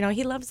anything.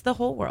 He loves the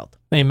whole world.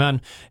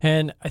 Amen.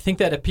 And I think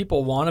that if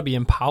people want to be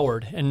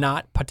empowered and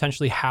not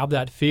potentially have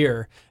that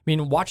fear,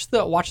 watch the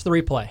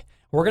replay.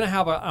 We're going to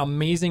have an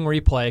amazing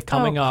replay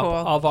coming up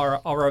of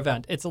our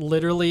event. It's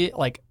literally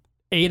like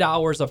 8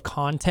 hours of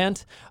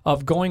content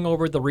of going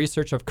over the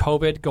research of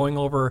COVID, going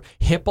over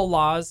HIPAA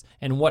laws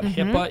and what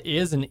HIPAA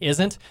is and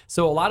isn't.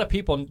 So a lot of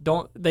people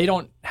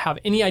don't have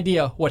any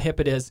idea what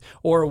HIPAA is,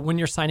 or when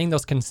you're signing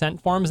those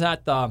consent forms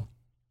at the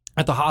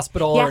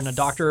hospital or in a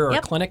doctor or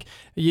a clinic,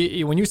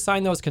 when you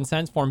sign those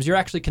consent forms, you're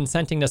actually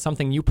consenting to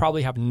something you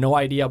probably have no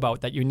idea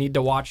about, that you need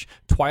to watch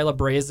Twyla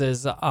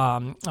Braze's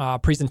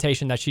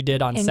presentation that she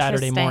did on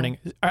Saturday morning.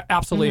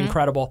 Absolutely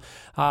incredible.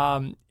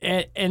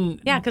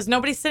 Because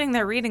nobody's sitting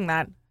there reading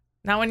that.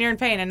 Not when you're in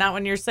pain and not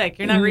when you're sick.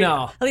 You're not reading.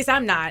 No. At least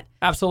I'm not.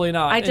 Absolutely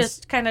not. I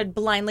just kind of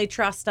blindly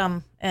trust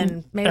them,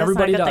 and maybe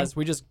everybody that's not a good does. thing.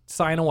 We just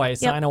sign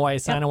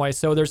away.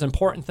 So there's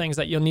important things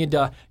that you'll need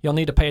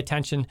to pay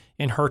attention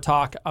in her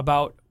talk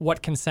about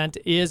what consent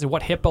is,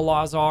 what HIPAA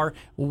laws are,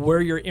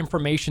 where your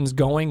information's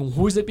going,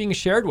 who's it being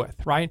shared with,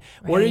 right?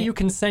 What are you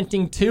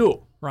consenting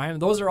to, right?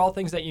 Those are all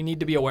things that you need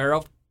to be aware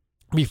of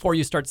before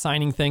you start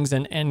signing things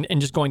and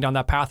just going down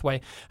that pathway.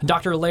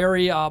 Dr.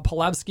 Larry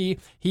Palevsky,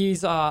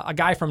 he's a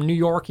guy from New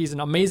York. He's an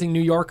amazing New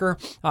Yorker.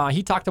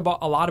 He talked a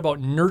lot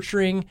about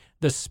nurturing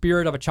the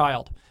spirit of a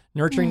child.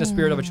 Nurturing the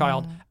spirit of a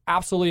child.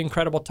 Absolutely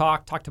incredible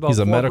talk. Talked about he's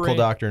a medical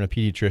doctor and a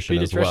pediatrician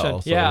as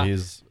well. So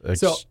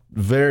he's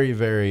very,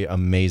 very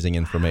amazing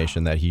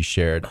information that he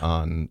shared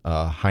on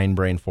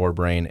hindbrain,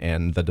 forebrain,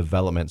 and the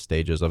development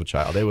stages of a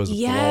child. It was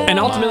and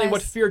ultimately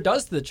what fear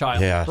does to the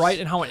child, right?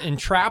 And how it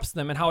entraps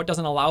them and how it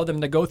doesn't allow them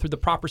to go through the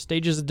proper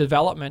stages of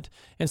development.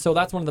 And so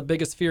that's one of the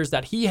biggest fears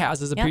that he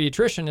has as a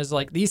pediatrician, is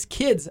like these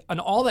kids and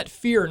all that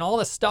fear and all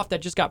the stuff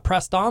that just got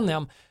pressed on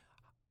them.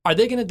 Are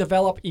they going to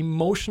develop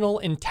emotional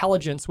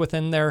intelligence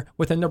within their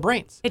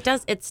brains? It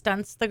does. It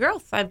stunts the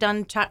growth. I've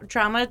done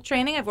trauma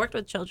training. I've worked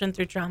with children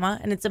through trauma,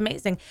 and it's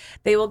amazing.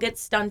 They will get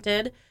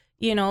stunted,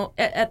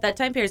 at that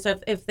time period. So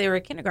if they were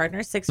a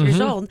kindergartner, 6 years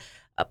old,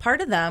 a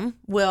part of them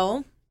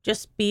will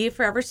just be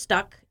forever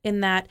stuck in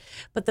that.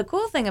 But the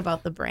cool thing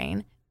about the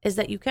brain is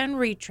that you can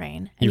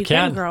retrain and you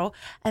can grow,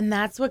 and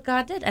that's what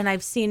God did. And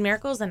I've seen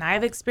miracles, and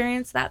I've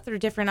experienced that through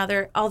different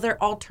other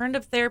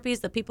alternative therapies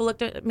that people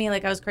looked at me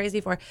like I was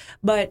crazy for.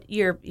 But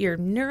your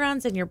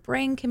neurons and your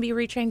brain can be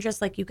retrained,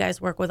 just like you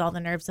guys work with all the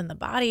nerves in the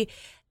body,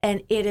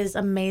 and it is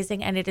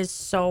amazing, and it is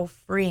so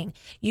freeing.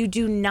 You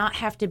do not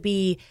have to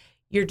be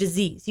your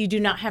disease. You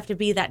do not have to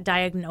be that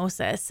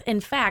diagnosis.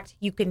 In fact,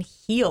 you can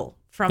heal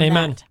from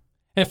that.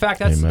 In fact,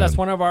 that's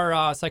one of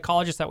our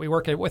psychologists that we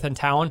work with in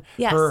town.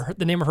 Yes.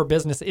 The name of her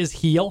business is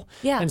Heal.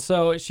 Yeah. And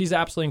so she's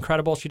absolutely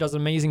incredible. She does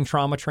amazing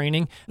trauma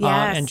training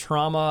and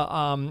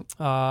trauma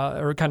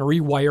or kind of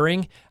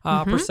rewiring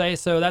per se.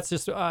 So that's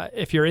just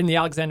if you're in the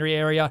Alexandria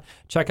area,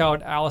 check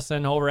out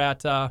Allison over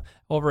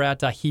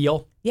at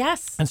Heal.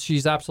 Yes. And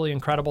she's absolutely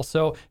incredible.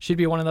 So she'd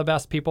be one of the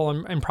best people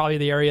in probably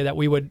the area that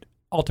we would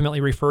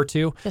ultimately refer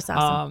to. Just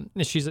awesome.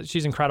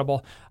 She's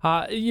incredible.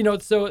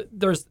 So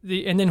there's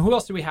and then who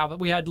else do we have?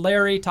 We had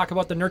Larry talk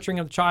about the nurturing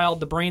of the child,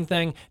 the brain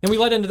thing. Then we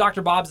led into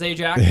Dr. Bob's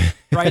AJAC,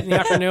 right, in the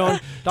afternoon.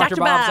 Dr.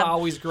 Bob's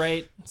always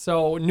great.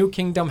 So New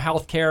Kingdom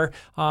Healthcare,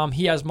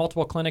 he has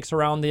multiple clinics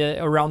around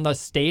the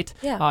state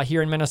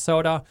here in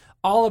Minnesota,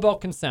 all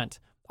about consent,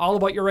 all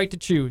about your right to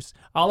choose,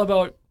 all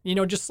about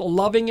just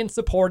loving and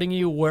supporting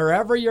you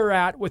wherever you're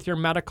at with your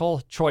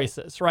medical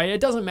choices, right?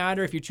 It doesn't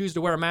matter if you choose to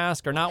wear a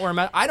mask or not wear a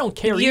mask. I don't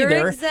care either.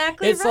 You're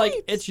exactly it's right.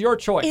 like, it's your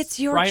choice. It's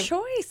your right?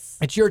 choice.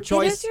 It's your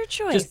choice. It is your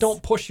choice. Just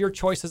don't push your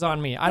choices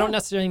on me. I don't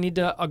necessarily need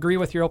to agree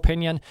with your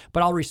opinion,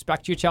 but I'll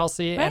respect you,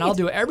 Chelsea, and I'll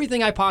do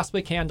everything I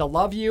possibly can to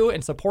love you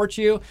and support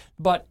you,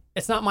 but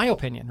it's not my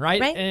opinion,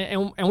 right?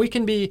 And we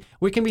can be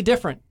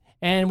different.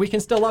 And we can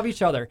still love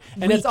each other,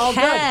 and it's all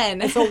good.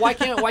 And so why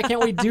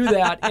can't we do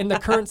that in the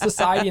current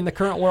society, in the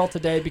current world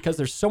today? Because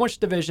there's so much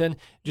division.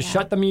 Just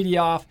shut the media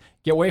off,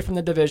 get away from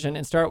the division,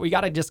 and start. We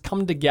got to just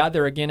come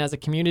together again as a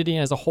community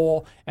and as a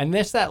whole. And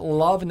that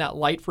love and that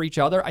light for each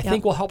other, I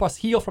think, will help us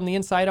heal from the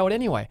inside out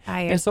anyway.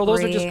 And so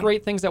those are just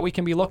great things that we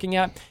can be looking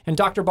at. And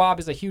Dr. Bob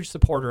is a huge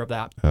supporter of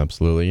that.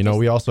 Absolutely.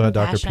 We also had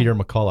Dr. Peter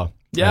McCullough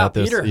at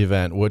this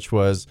event,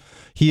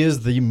 he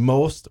is the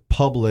most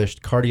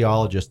published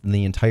cardiologist in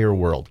the entire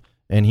world.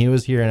 And he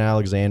was here in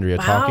Alexandria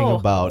talking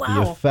about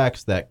the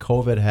effects that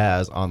COVID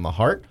has on the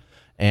heart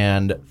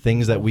and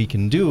things that we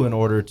can do in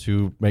order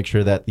to make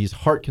sure that these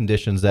heart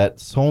conditions that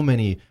so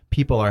many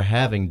people are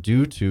having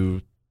due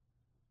to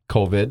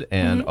COVID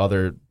and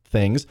other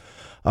things.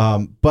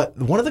 But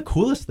one of the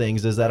coolest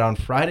things is that on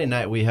Friday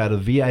night, we had a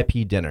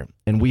VIP dinner,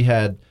 and we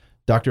had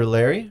Dr.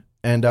 Larry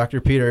and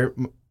Dr. Peter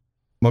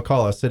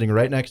McCullough sitting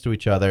right next to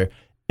each other,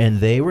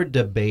 and they were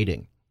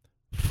debating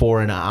for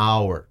an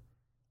hour.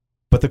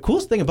 But the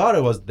coolest thing about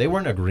it was they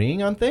weren't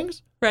agreeing on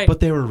things, but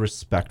they were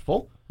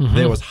respectful.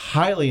 It was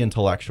highly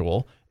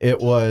intellectual. It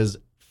was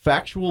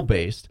factual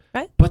based,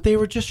 but they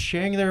were just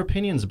sharing their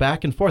opinions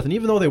back and forth. And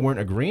even though they weren't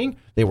agreeing,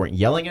 they weren't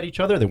yelling at each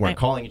other. They weren't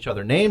calling each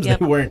other names. They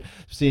weren't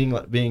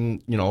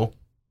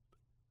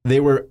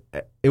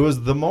it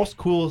was the most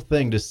cool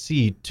thing to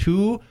see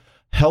two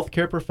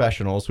healthcare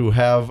professionals who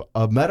have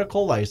a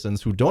medical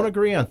license, who don't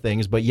agree on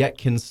things, but yet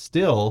can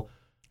still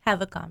have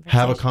a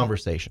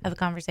conversation.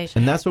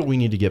 And that's what we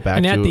need to get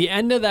back to. And at the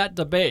end of that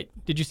debate,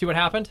 did you see what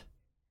happened?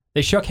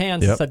 They shook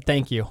hands and said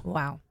thank you.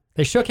 Wow.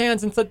 They shook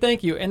hands and said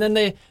thank you. And then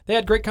they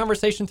had great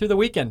conversation through the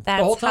weekend. That's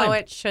the whole time. How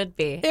it should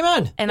be.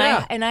 Amen. And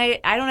I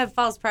don't have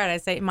false pride. I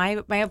say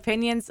my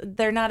opinions,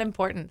 they're not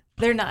important.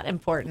 They're not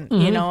important.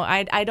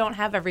 I don't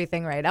have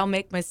everything right. I'll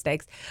make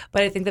mistakes.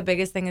 But I think the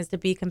biggest thing is to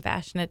be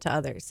compassionate to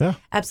others. Yeah.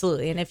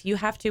 Absolutely. And if you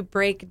have to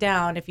break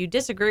down, if you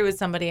disagree with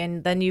somebody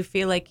and then you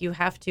feel like you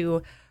have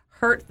to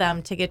hurt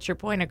them to get your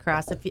point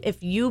across,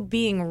 if you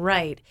being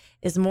right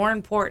is more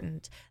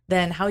important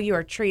than how you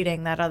are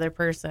treating that other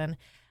person,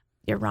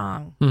 you're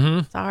wrong.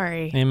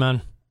 Sorry.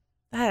 Amen.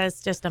 That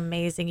is just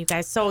amazing, you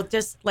guys. So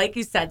just like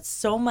you said,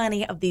 so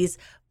many of these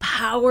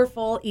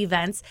powerful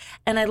events.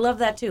 And I love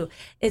that too.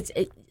 It's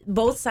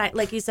both sides,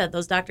 like you said,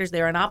 those doctors,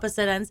 they're on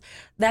opposite ends.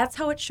 That's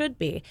how it should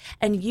be.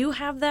 And you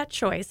have that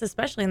choice,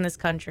 especially in this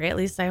country, at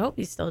least I hope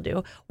you still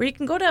do, where you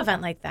can go to an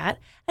event like that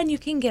and you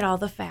can get all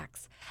the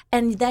facts.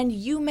 And then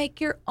you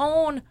make your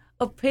own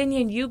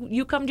opinion.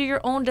 You come to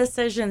your own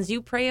decisions.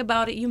 You pray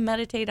about it. You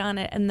meditate on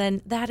it. And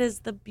then that is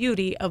the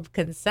beauty of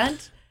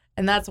consent.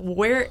 And that's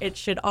where it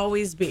should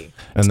always be.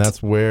 And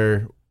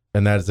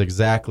that is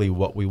exactly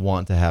what we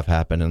want to have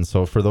happen. And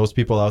so for those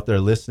people out there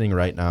listening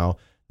right now,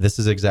 this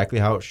is exactly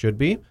how it should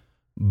be.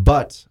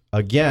 But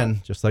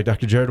again, just like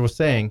Dr. Jerod was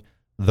saying,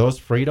 those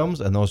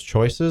freedoms and those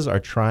choices are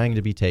trying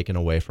to be taken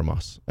away from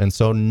us. And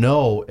so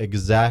know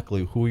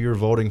exactly who you're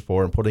voting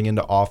for and putting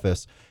into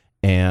office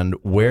and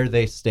where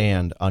they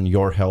stand on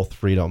your health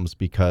freedoms,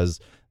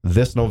 because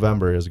this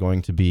November is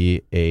going to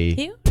be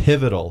a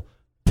pivotal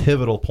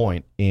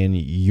point in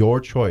your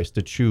choice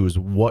to choose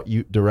what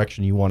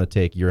direction you want to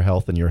take your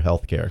health and your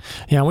health care.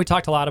 Yeah, and we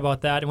talked a lot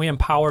about that, and we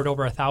empowered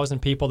over 1,000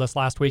 people this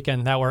last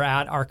weekend that were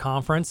at our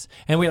conference,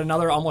 and we had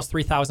another almost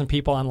 3,000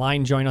 people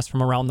online join us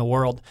from around the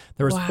world.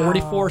 There was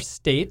 44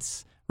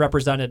 states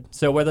represented.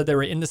 So whether they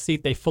were in the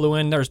seat, they flew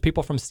in. There's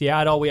people from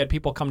Seattle. We had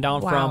people come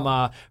down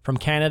from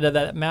Canada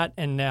that met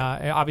and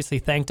obviously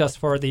thanked us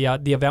for the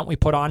event we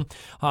put on.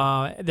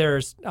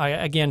 There's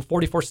again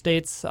 44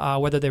 states,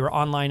 whether they were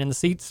online in the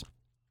seats.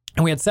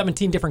 And we had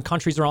 17 different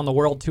countries around the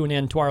world tune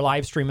in to our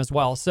live stream as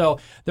well. So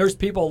there's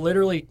people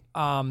literally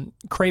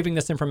craving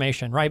this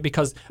information, right?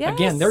 Because,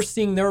 again, they're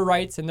seeing their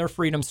rights and their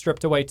freedom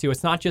stripped away, too.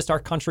 It's not just our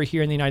country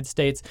here in the United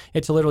States.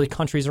 It's literally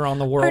countries around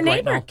the world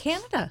right now. Our neighbor,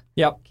 Canada.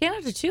 Yep.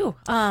 Canada, too.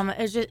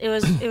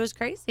 It was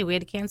crazy. We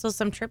had to cancel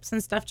some trips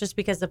and stuff just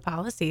because of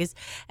policies.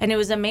 And it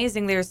was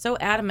amazing. They were so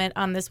adamant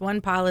on this one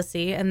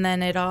policy, and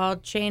then it all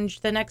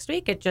changed the next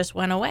week. It just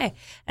went away.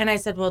 And I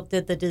said, well,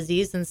 did the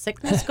disease and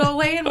sickness go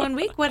away in 1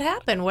 week? What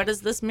happened? What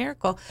is this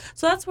miracle?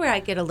 So that's where I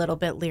get a little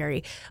bit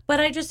leery. But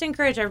I just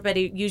encourage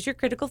everybody, use your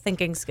critical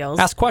thinking skills.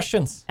 Ask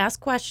questions.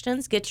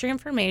 Get your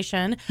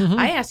information.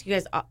 I ask you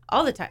guys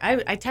all the time.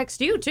 I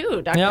text you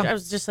too, Doctor. Yeah. I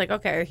was just like,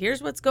 okay,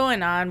 here's what's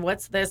going on.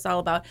 What's this all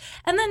about?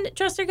 And then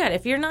trust your gut.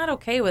 If you're not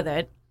okay with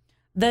it,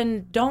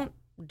 then don't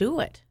do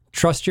it.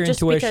 Trust your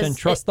Just intuition. because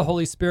Trust the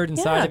Holy Spirit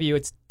inside of you.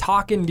 It's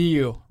talking to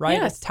you, right?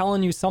 Yes. It's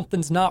telling you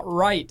something's not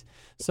right.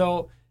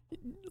 So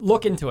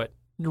look into it.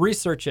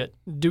 Research it.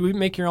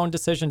 Make your own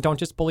decision. Don't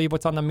just believe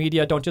what's on the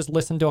media. Don't just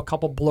listen to a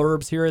couple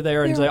blurbs here or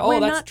there and say, "Oh,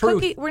 that's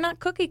true." We're not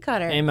cookie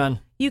cutter. Amen.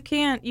 You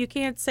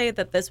can't say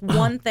that this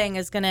one thing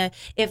is gonna.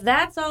 If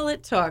that's all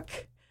it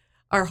took,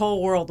 our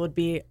whole world would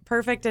be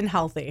perfect and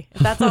healthy.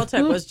 If that's all it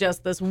took was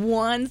just this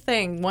one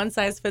thing, one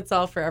size fits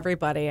all for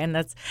everybody, and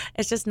it's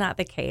just not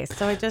the case.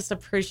 So I just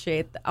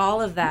appreciate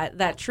all of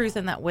that truth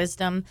and that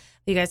wisdom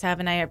that you guys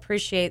have, and I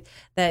appreciate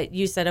that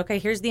you said, okay,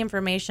 here's the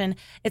information.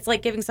 It's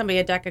like giving somebody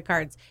a deck of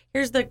cards.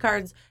 Here's the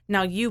cards.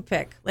 Now you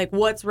pick like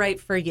what's right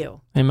for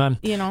you. Amen.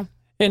 You know.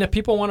 And if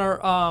people want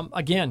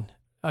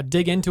to,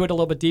 dig into it a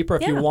little bit deeper,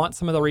 if you want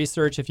some of the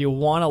research, if you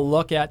want to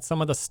look at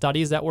some of the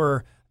studies that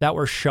we're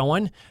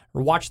showing,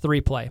 watch the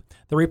replay.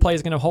 The replay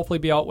is going to hopefully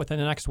be out within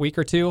the next week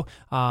or two.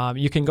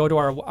 You can go to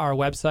our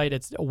website.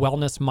 It's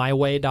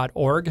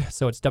wellnessmyway.org.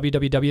 So it's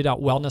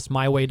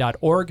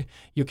www.wellnessmyway.org.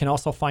 You can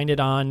also find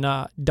it on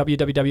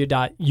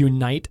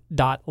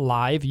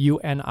www.unite.live,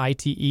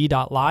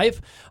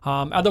 unite.live.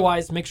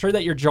 Otherwise, make sure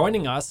that you're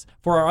joining us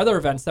for our other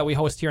events that we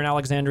host here in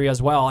Alexandria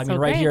as well.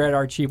 Right here at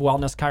our Chief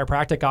Wellness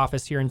Chiropractic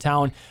office here in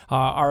town.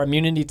 Our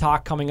immunity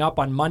talk coming up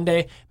on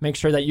Monday. Make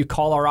sure that you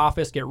call our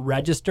office, get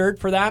registered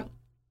for that.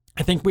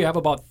 I think we have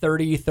about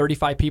 30,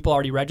 35 people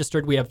already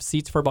registered. We have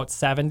seats for about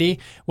 70,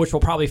 which will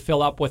probably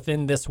fill up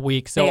within this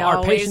week. So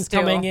our patients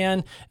coming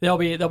in, they'll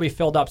be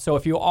filled up. So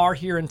if you are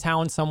here in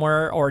town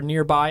somewhere or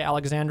nearby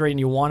Alexandria and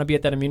you want to be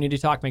at that immunity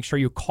talk, make sure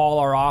you call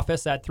our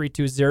office at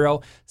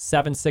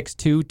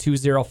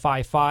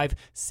 320-762-2055.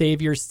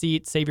 Save your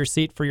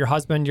seat for your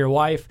husband, your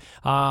wife,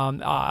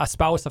 a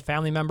spouse, a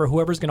family member,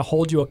 whoever's going to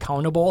hold you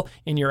accountable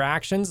in your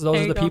actions.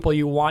 Those are the people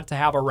you want to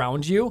have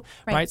around you,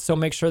 right? So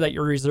make sure that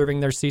you're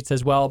reserving their seats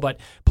as well. But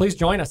please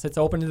join us. It's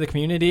open to the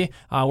community.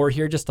 We're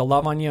here just to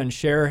love on you and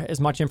share as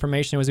much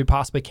information as we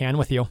possibly can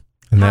with you.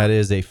 And that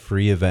is a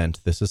free event.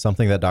 This is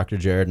something that Dr.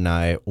 Jerod and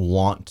I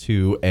want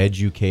to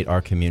educate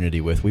our community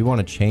with. We want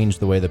to change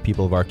the way that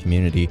people of our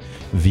community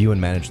view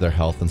and manage their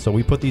health. And so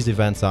we put these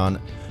events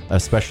on,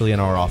 especially in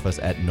our office,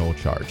 at no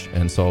charge.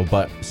 And so,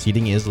 but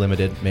seating is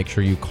limited. Make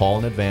sure you call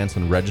in advance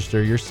and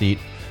register your seat.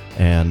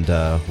 And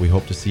we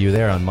hope to see you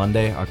there on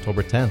Monday,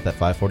 October 10th at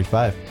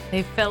 5:45.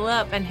 They fill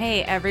up. And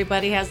hey,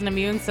 everybody has an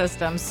immune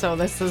system. So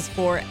this is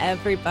for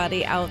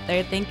everybody out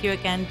there. Thank you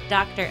again,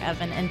 Dr.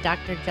 Evan and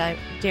Dr.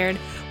 Jerod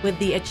with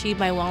the Achieve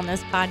My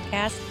Wellness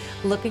podcast.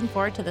 Looking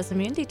forward to this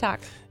immunity talk.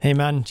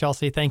 Amen,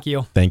 Chelsea. Thank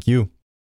you. Thank you.